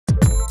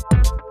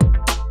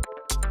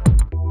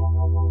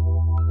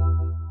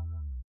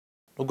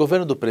No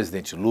governo do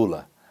presidente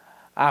Lula,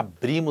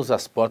 abrimos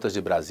as portas de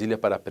Brasília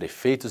para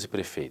prefeitos e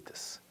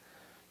prefeitas.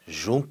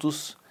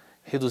 Juntos,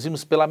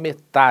 reduzimos pela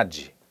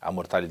metade a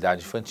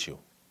mortalidade infantil.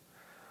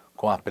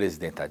 Com a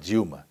presidenta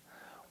Dilma,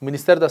 o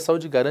Ministério da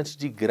Saúde garante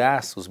de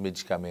graça os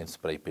medicamentos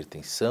para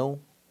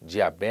hipertensão,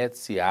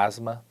 diabetes e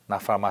asma na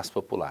farmácia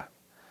popular.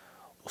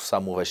 O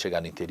SAMU vai chegar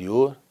no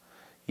interior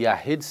e a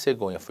Rede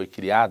Cegonha foi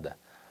criada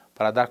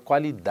para dar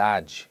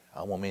qualidade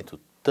a um momento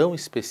tão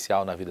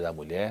especial na vida da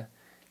mulher,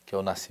 que é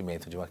o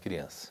nascimento de uma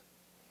criança.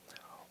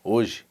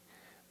 Hoje,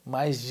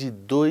 mais de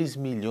 2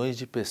 milhões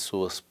de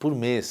pessoas por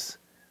mês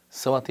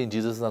são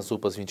atendidas nas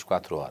UPAs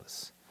 24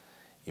 horas.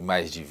 E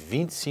mais de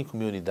 25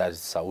 mil unidades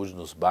de saúde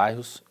nos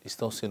bairros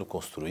estão sendo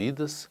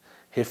construídas,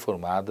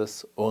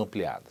 reformadas ou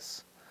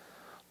ampliadas.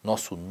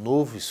 Nosso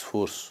novo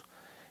esforço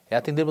é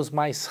atendermos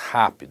mais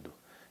rápido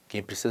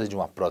quem precisa de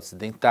uma prótese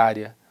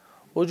dentária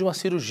ou de uma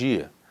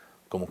cirurgia,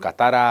 como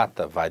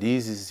catarata,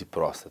 varizes e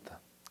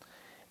próstata.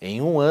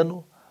 Em um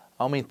ano,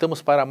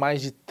 aumentamos para mais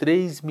de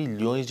 3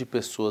 milhões de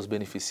pessoas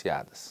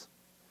beneficiadas.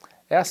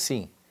 É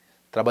assim,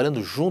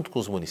 trabalhando junto com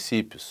os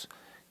municípios,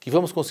 que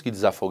vamos conseguir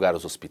desafogar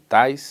os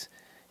hospitais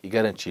e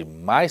garantir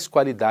mais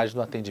qualidade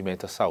no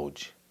atendimento à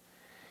saúde.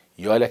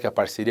 E olha que a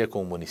parceria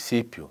com o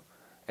município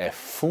é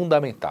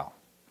fundamental.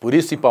 Por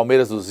isso, em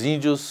Palmeiras dos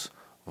Índios,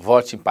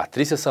 vote em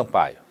Patrícia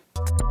Sampaio.